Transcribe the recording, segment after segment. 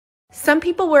Some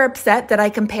people were upset that I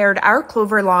compared our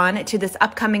clover lawn to this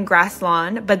upcoming grass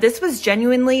lawn, but this was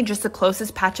genuinely just the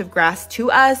closest patch of grass to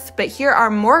us. But here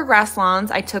are more grass lawns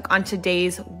I took on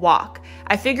today's walk.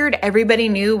 I figured everybody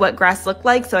knew what grass looked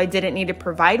like, so I didn't need to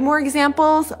provide more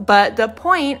examples. But the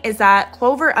point is that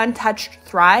clover untouched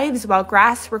thrives while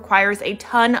grass requires a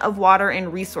ton of water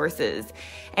and resources.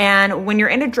 And when you're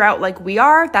in a drought like we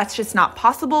are, that's just not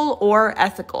possible or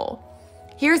ethical.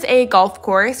 Here's a golf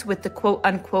course with the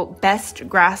quote-unquote best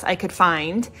grass I could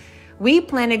find. We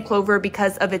planted clover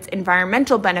because of its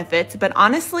environmental benefits, but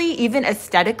honestly, even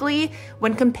aesthetically,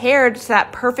 when compared to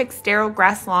that perfect sterile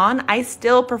grass lawn, I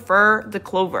still prefer the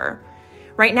clover.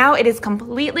 Right now, it is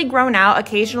completely grown out.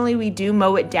 Occasionally, we do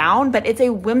mow it down, but it's a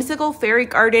whimsical fairy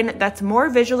garden that's more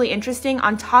visually interesting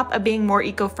on top of being more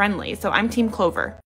eco-friendly, so I'm team clover.